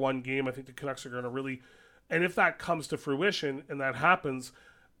 3-4-1 game. I think the Canucks are going to really, and if that comes to fruition and that happens.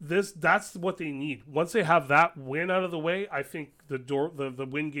 That's what they need. Once they have that win out of the way, I think the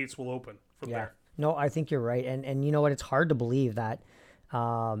win gates will open from there. No, I think you're right. And you know what? It's hard to believe that,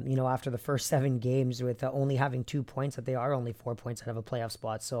 after the first 7 games with only having 2 points, that they are only 4 points out of a playoff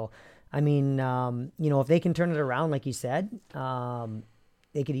spot. So, I mean, if they can turn it around, like you said,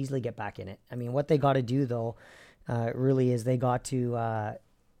 they could easily get back in it. I mean, what they got to do though, really is they got to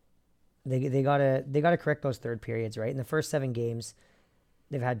correct those third periods, right? In the first 7 games,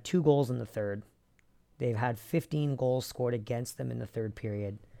 they've had 2 goals in the third. They've had 15 goals scored against them in the third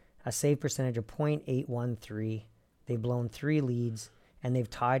period, a save percentage of .813. They've blown 3 leads, and they've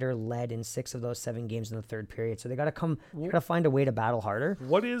tied or led in 6 of those 7 games in the third period. So they got to find a way to battle harder.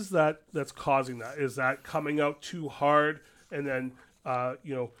 What is that's causing that? Is that coming out too hard and then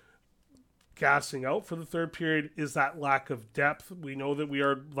gassing out for the third period? Is that lack of depth? We know that we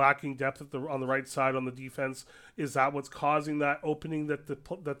are lacking depth on the right side on the defense. Is that what's causing that opening that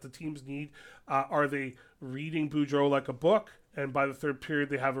the teams need? Are they reading Boudreau like a book, and by the third period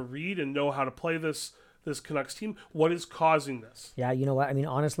they have a read and know how to play this Canucks team? What is causing this? Yeah, you know what? I mean,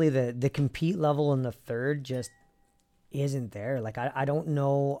 honestly, the compete level in the third just isn't there. I don't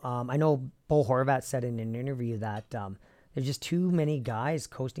know. I know Bo Horvat said in an interview that there's just too many guys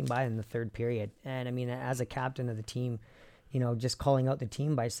coasting by in the third period. And I mean, as a captain of the team, just calling out the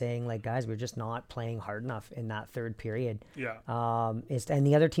team by saying, guys, we're just not playing hard enough in that third period. Yeah. And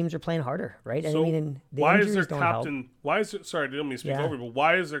the other teams are playing harder, right? So I mean, why is their captain? Sorry, I didn't mean to speak over, but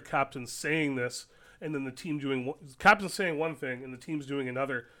why is their captain saying this, and then the team captain's saying one thing and the team's doing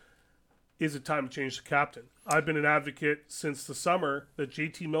another? Is it time to change the captain? I've been an advocate since the summer that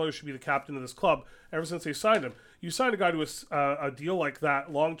JT Miller should be the captain of this club ever since they signed him. You sign a guy to a deal like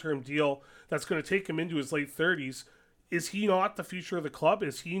that, long-term deal, that's going to take him into his late 30s. Is he not the future of the club?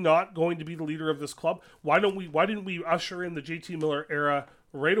 Is he not going to be the leader of this club? Why didn't we usher in the JT Miller era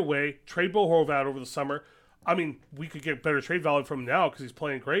right away, trade Bo Horvat over the summer? I mean, we could get better trade value from him now because he's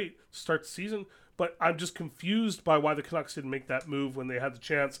playing great to start the season. But I'm just confused by why the Canucks didn't make that move when they had the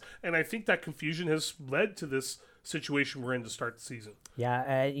chance. And I think that confusion has led to this situation we're in to start the season.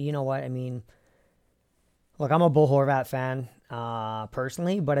 Yeah, you know what? I mean, look, I'm a Bo Horvat fan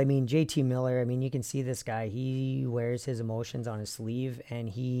personally, but I mean, JT Miller, I mean, you can see this guy. He wears his emotions on his sleeve, and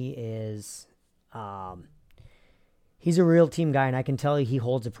he is he's a real team guy, and I can tell you he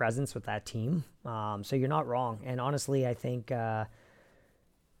holds a presence with that team. So you're not wrong. And honestly, I think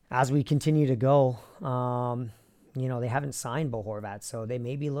as we continue to go, they haven't signed Bo Horvat, so they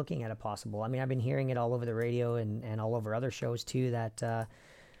may be looking at a possible. I mean, I've been hearing it all over the radio and all over other shows too that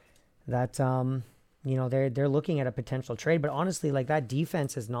they're looking at a potential trade. But honestly, like, that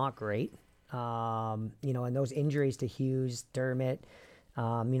defense is not great. And those injuries to Hughes, Dermott,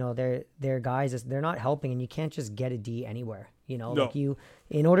 they're guys, they're not helping, and you can't just get a D anywhere. No. Like,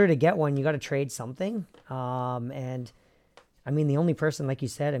 in order to get one, you got to trade something. And I mean, the only person, like you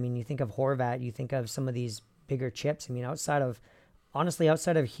said, I mean, you think of Horvat, you think of some of these bigger chips. I mean, outside of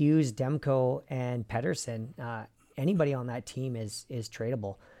Hughes, Demko, and Pedersen, anybody on that team is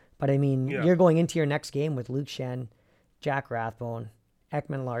tradable. But I mean, You're going into your next game with Luke Shen, Jack Rathbone,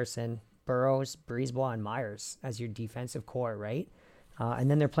 Ekman Larson, Burrows, Brisebois, and Myers as your defensive core, right?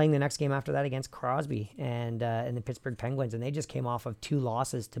 And then they're playing the next game after that against Crosby and the Pittsburgh Penguins, and they just came off of 2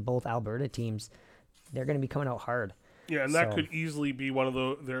 losses to both Alberta teams. They're going to be coming out hard. Yeah, and that could easily be one of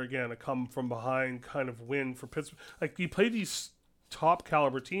a come from behind kind of win for Pittsburgh. Like, you play these top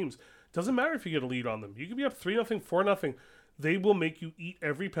caliber teams, doesn't matter if you get a lead on them. You could be up 3-0, 4-0. They will make you eat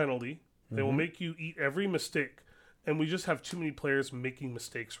every penalty. They will make you eat every mistake. And we just have too many players making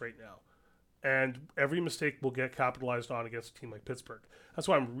mistakes right now. And every mistake will get capitalized on against a team like Pittsburgh. That's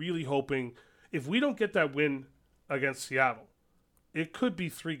why I'm really hoping, if we don't get that win against Seattle, it could be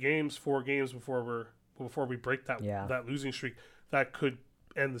 3 games, 4 games before we break that losing streak. That could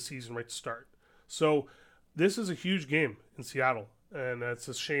end the season right to start. So this is a huge game in Seattle, and it's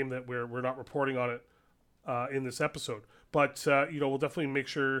a shame that we're not reporting on it in this episode. But we'll definitely make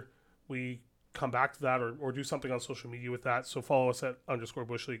sure we come back to that or do something on social media with that. So follow us at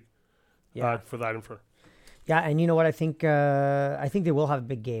 _Bush League for that info. Yeah, and you know what? I think they will have a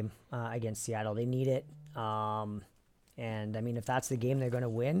big game against Seattle. They need it. And I mean, if that's the game they're going to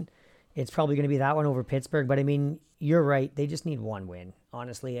win, it's probably going to be that one over Pittsburgh. But I mean, you're right. They just need one win.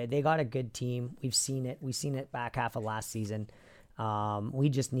 Honestly, they got a good team. We've seen it. We've seen it back half of last season. We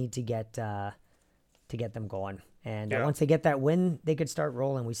just need to get them going. And once they get that win, they could start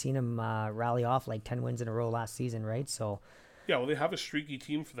rolling. We've seen them rally off like 10 wins in a row last season, right? So. Yeah, well, they have a streaky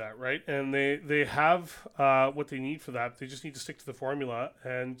team for that, right? And they have what they need for that. They just need to stick to the formula,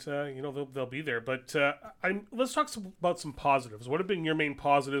 and they'll be there. But let's talk about some positives. What have been your main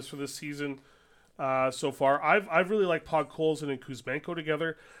positives for this season so far? I've really liked Podkolzin and Kuzmenko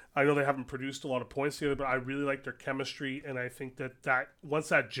together. I know they haven't produced a lot of points together, but I really like their chemistry, and I think that once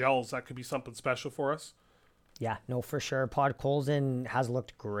that gels, that could be something special for us. Yeah, no, for sure. Podkolzin has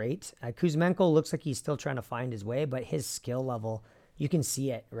looked great. Kuzmenko looks like he's still trying to find his way, but his skill level, you can see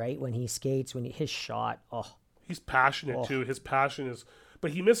it, right? When he skates, his shot, he's passionate too. His passion is,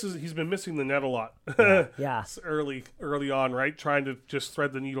 but he's been missing the net a lot. Yeah. early on, right? Trying to just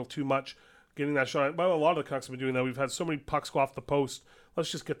thread the needle too much, getting that shot. Well, a lot of the Canucks have been doing that. We've had so many pucks go off the post.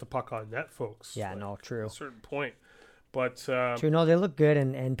 Let's just get the puck on net, folks. Yeah, true. At a certain point. But true, no, they look good,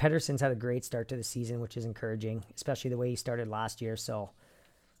 and Pedersen's had a great start to the season, which is encouraging, especially the way he started last year. So,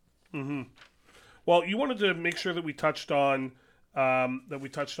 well, you wanted to make sure that we touched on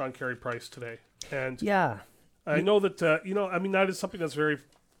Carey Price today, and I know that that is something that's very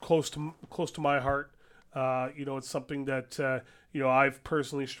close to my heart. It's something that I've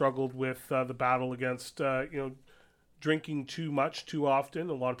personally struggled with the battle against drinking too much too often.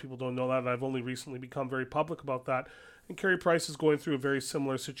 A lot of people don't know that, and I've only recently become very public about that. And Carey Price is going through a very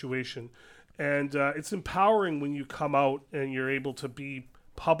similar situation. And it's empowering when you come out and you're able to be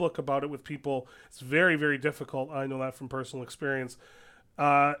public about it with people. It's very, very difficult. I know that from personal experience.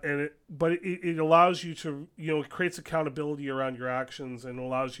 But it allows you to, it creates accountability around your actions and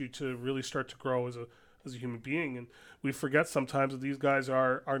allows you to really start to grow as a human being. And we forget sometimes that these guys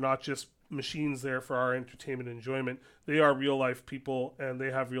are not just machines there for our entertainment and enjoyment. They are real life people, and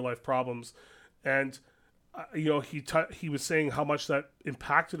they have real life problems. And he was saying how much that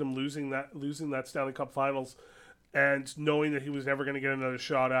impacted him losing that Stanley Cup Finals, and knowing that he was never going to get another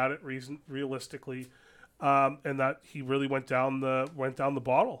shot at it realistically, and that he really went down the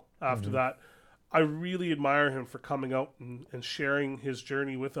bottle after that. I really admire him for coming out and sharing his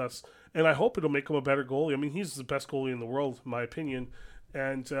journey with us, and I hope it'll make him a better goalie. I mean, he's the best goalie in the world, in my opinion.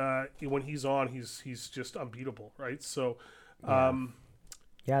 And when he's on, he's just unbeatable, right? So,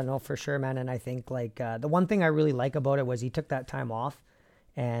 yeah, no, for sure, man. And I think the one thing I really like about it was he took that time off,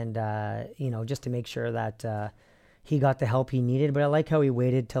 and just to make sure that he got the help he needed. But I like how he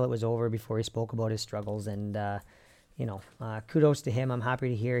waited till it was over before he spoke about his struggles. And kudos to him. I'm happy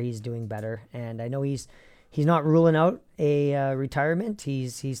to hear he's doing better, and I know he's he's not ruling out a retirement.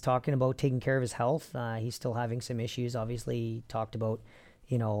 He's talking about taking care of his health. He's still having some issues. Obviously, he talked about,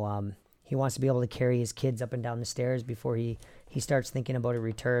 he wants to be able to carry his kids up and down the stairs before he starts thinking about a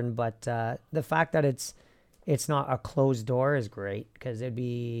return. But the fact that it's not a closed door is great, because it'd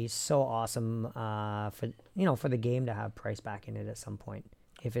be so awesome for the game to have Price back in it at some point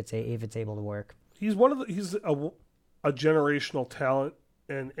if it's able to work. He's a generational talent,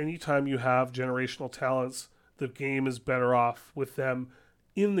 and anytime you have generational talents, the game is better off with them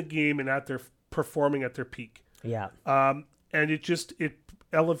in the game and performing at their peak. Yeah. And it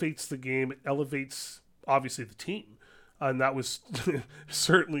elevates the game. It elevates obviously the team, and that was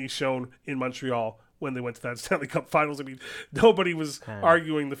certainly shown in Montreal when they went to that Stanley Cup Finals. I mean, nobody was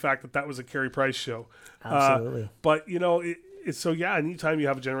arguing the fact that was a Carey Price show. Absolutely. But it's so, yeah, anytime you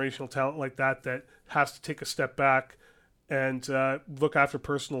have a generational talent like that has to take a step back and look after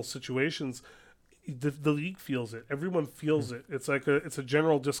personal situations, the league feels it. Everyone feels it. It's like it's a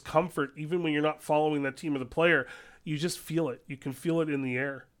general discomfort, even when you're not following that team or the player. You just feel it. You can feel it in the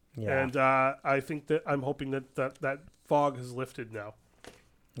air. Yeah. And I'm hoping that fog has lifted now.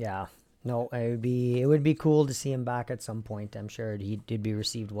 Yeah. No, it would be cool to see him back at some point. I'm sure he did be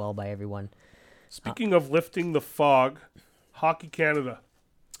received well by everyone. Speaking of lifting the fog, Hockey Canada.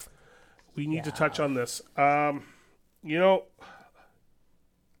 We need to touch on this. I'll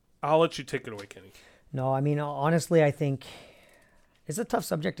let you take it away, Kenny. No, I mean, honestly, I think it's a tough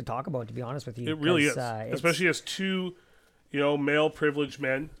subject to talk about, to be honest with you. It really is, especially as two, male privileged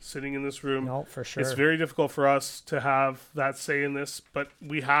men sitting in this room. No, for sure. It's very difficult for us to have that say in this, but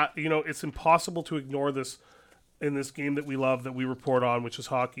we have, it's impossible to ignore this in this game that we love, that we report on, which is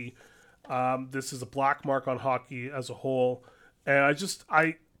hockey. This is a black mark on hockey as a whole. And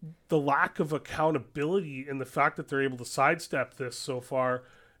the lack of accountability and the fact that they're able to sidestep this so far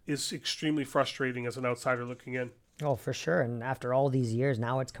is extremely frustrating as an outsider looking in. Oh, for sure. And after all these years,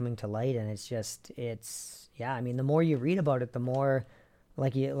 now it's coming to light, and I mean, the more you read about it, the more,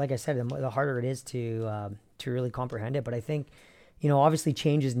 like I said, the harder it is to really comprehend it. But I think, obviously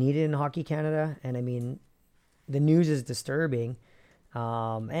change is needed in Hockey Canada. And I mean, the news is disturbing.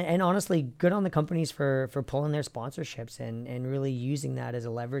 And honestly, good on the companies for pulling their sponsorships and really using that as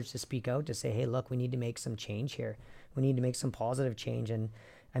a leverage to speak out, to say, hey, look, we need to make some change here. We need to make some positive change. And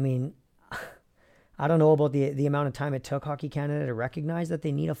I mean, I don't know about the amount of time it took Hockey Canada to recognize that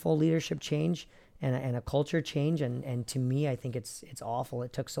they need a full leadership change and a culture change. And to me, I think it's awful.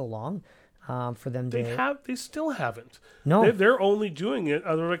 It took so long for them to... They still haven't. No. They're only doing it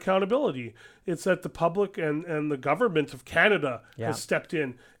out of accountability. It's that the public and the government of Canada has stepped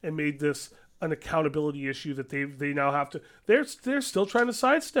in and made this an accountability issue that they now have to... They're still trying to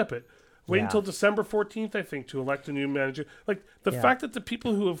sidestep it. Wait until December 14th, I think, to elect a new manager. Like, the fact that the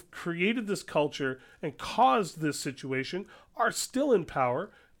people who have created this culture and caused this situation are still in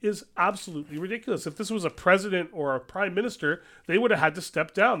power is absolutely ridiculous. If this was a president or a prime minister, they would have had to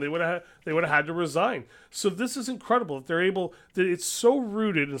step down. They would have had to resign. So this is incredible that they're able, that it's so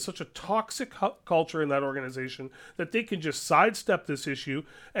rooted in such a toxic culture in that organization that they can just sidestep this issue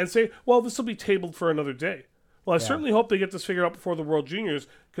and say, well, this will be tabled for another day. Well, I certainly hope they get this figured out before the World Juniors,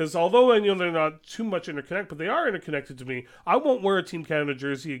 because although I know they're not too much interconnected, but they are interconnected to me, I won't wear a Team Canada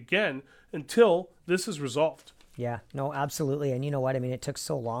jersey again until this is resolved. Yeah, no, absolutely. And you know what? I mean, it took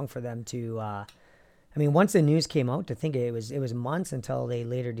so long for them to, once the news came out, to think it was months until they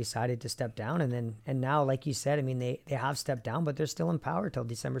later decided to step down. And now, like you said, I mean, they have stepped down, but they're still in power till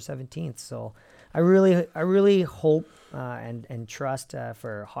December 17th. So I really hope and trust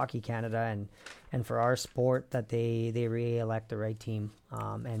for Hockey Canada and for our sport that they re-elect the right team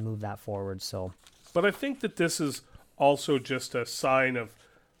and move that forward. So, but I think that this is also just a sign of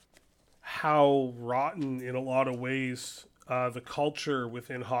how rotten in a lot of ways the culture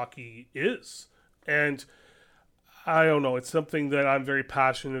within hockey is. And I don't know, it's something that I'm very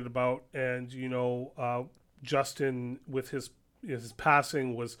passionate about. And, Justin, with his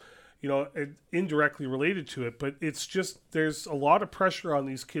passing, was, indirectly related to it. But it's just, there's a lot of pressure on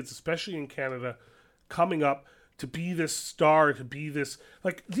these kids, especially in Canada, coming up to be this star, to be this,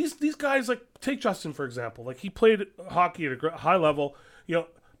 like, these guys, like, take Justin, for example. Like, he played hockey at a high level,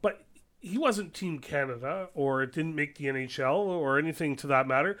 but he wasn't Team Canada, or it didn't make the NHL or anything to that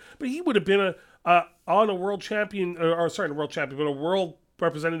matter. But he would have been on a world champion, but a world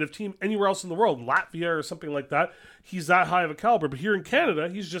representative team anywhere else in the world, Latvia or something like that. He's that high of a caliber. But here in Canada,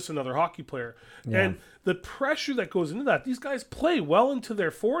 he's just another hockey player. Yeah. And the pressure that goes into that, these guys play well into their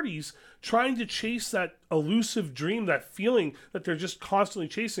 40s, trying to chase that elusive dream, that feeling that they're just constantly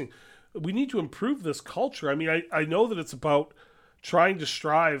chasing. We need to improve this culture. I mean, I know that it's about trying to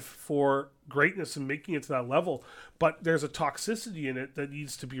strive for greatness and making it to that level, but there's a toxicity in it that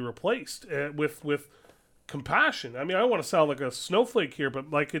needs to be replaced with compassion. I mean, I don't want to sound like a snowflake here, but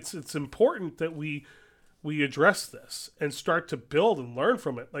like it's important that we address this and start to build and learn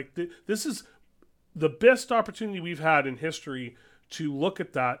from it. Like this is the best opportunity we've had in history to look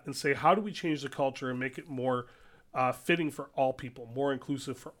at that and say, how do we change the culture and make it more fitting for all people, more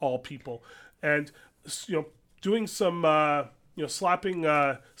inclusive for all people, and doing some slapping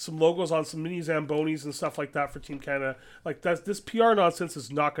some logos on some mini Zambonis and stuff like that for Team Canada. Like this PR nonsense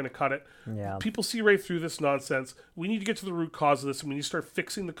is not going to cut it. Yeah. People see right through this nonsense. We need to get to the root cause of this, and we need to start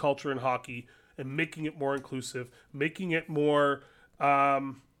fixing the culture in hockey and making it more inclusive, making it more.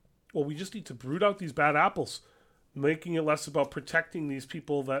 We just need to root out these bad apples, making it less about protecting these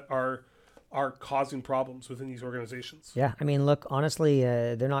people that are causing problems within these organizations. Yeah, I mean, look, honestly,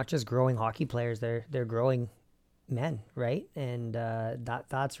 they're not just growing hockey players; they're growing men, right? And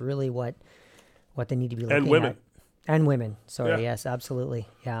that's really what they need to be looking at. And women. Sorry, yes, absolutely,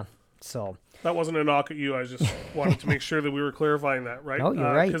 yeah. So that wasn't a knock at you. I just wanted to make sure that we were clarifying that, right? No,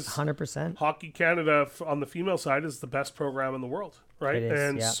 you're right, 100%. Hockey Canada on the female side is the best program in the world, right? It is,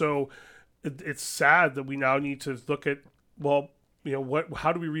 and so it's sad that we now need to look at how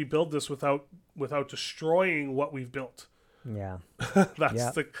do we rebuild this without destroying what we've built? Yeah.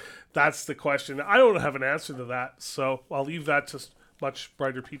 That's the question. I don't have an answer to that, so I'll leave that to much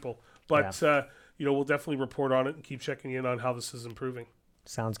brighter people. But we'll definitely report on it and keep checking in on how this is improving.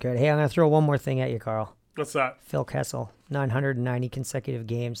 Sounds good. Hey, I'm going to throw one more thing at you, Carl. What's that? Phil Kessel, 990 consecutive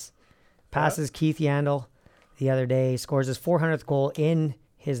games. Passes Keith Yandel the other day, scores his 400th goal in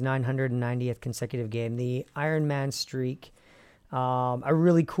his 990th consecutive game. The Iron Man streak. A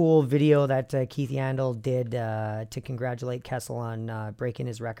really cool video that Keith Yandel did to congratulate Kessel on breaking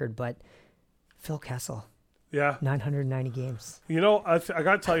his record. But Phil Kessel, 990 games. I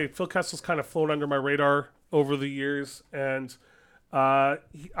got to tell you, Phil Kessel's kind of flown under my radar over the years, and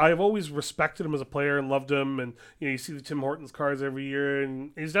I've always respected him as a player and loved him. And you see the Tim Hortons cards every year,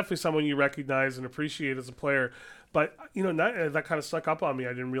 and he's definitely someone you recognize and appreciate as a player. But that kind of stuck up on me. I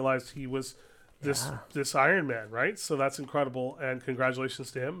didn't realize he was this Iron Man, right? So that's incredible, and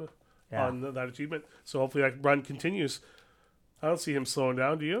congratulations to him on that achievement. So hopefully that run continues. I don't see him slowing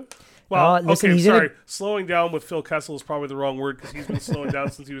down, do you? Well, listen, slowing down with Phil Kessel is probably the wrong word, because he's been slowing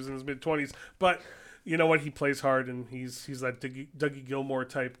down since he was in his mid-20s. But you know what? He plays hard, and he's that Dougie Gilmore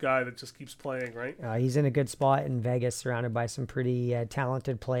type guy that just keeps playing, right? He's in a good spot in Vegas, surrounded by some pretty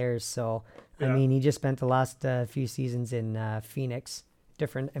talented players. So, I mean, he just spent the last few seasons in Phoenix,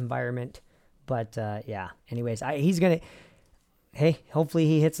 different environment. But, anyways, he's going to, hopefully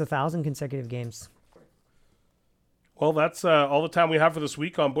he hits 1,000 consecutive games. Well, that's all the time we have for this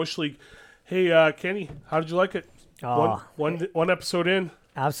week on Bush League. Hey, Kenny, how did you like it? One episode in.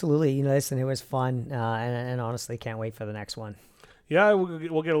 Absolutely. Listen, it was fun, and honestly can't wait for the next one. Yeah,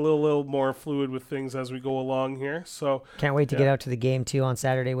 we'll get a little more fluid with things as we go along here. So can't wait to get out to the game, too, on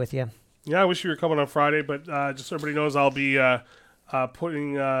Saturday with you. Yeah, I wish you were coming on Friday, but just so everybody knows, I'll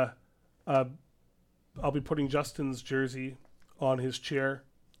be putting Justin's jersey on his chair,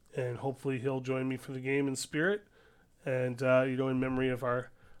 and hopefully he'll join me for the game in spirit, and in memory of our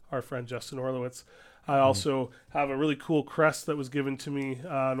friend Justin Orlowitz. I also have a really cool crest that was given to me,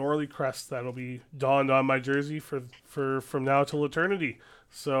 an Orly crest that'll be donned on my jersey for from now till eternity.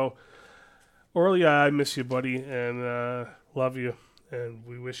 So, Orly, I miss you, buddy, and love you, and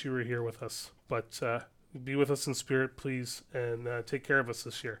we wish you were here with us. But be with us in spirit, please, and take care of us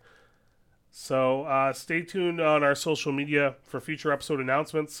this year. So stay tuned on our social media for future episode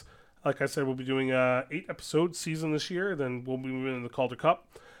announcements. Like I said, we'll be doing a 8-episode season this year. Then we'll be moving into the Calder Cup.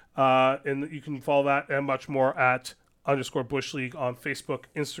 And you can follow that and much more at _Bush League on Facebook,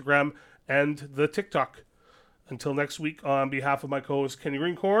 Instagram, and the TikTok. Until next week, on behalf of my co-host Kenny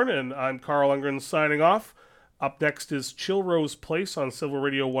Greencorn, and I'm Carl Lundgren signing off. Up next is Chill Rose Place on Silver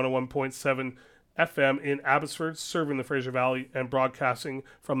Radio 101.7 FM in Abbotsford, serving the Fraser Valley and broadcasting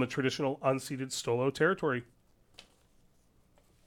from the traditional unceded Stolo territory.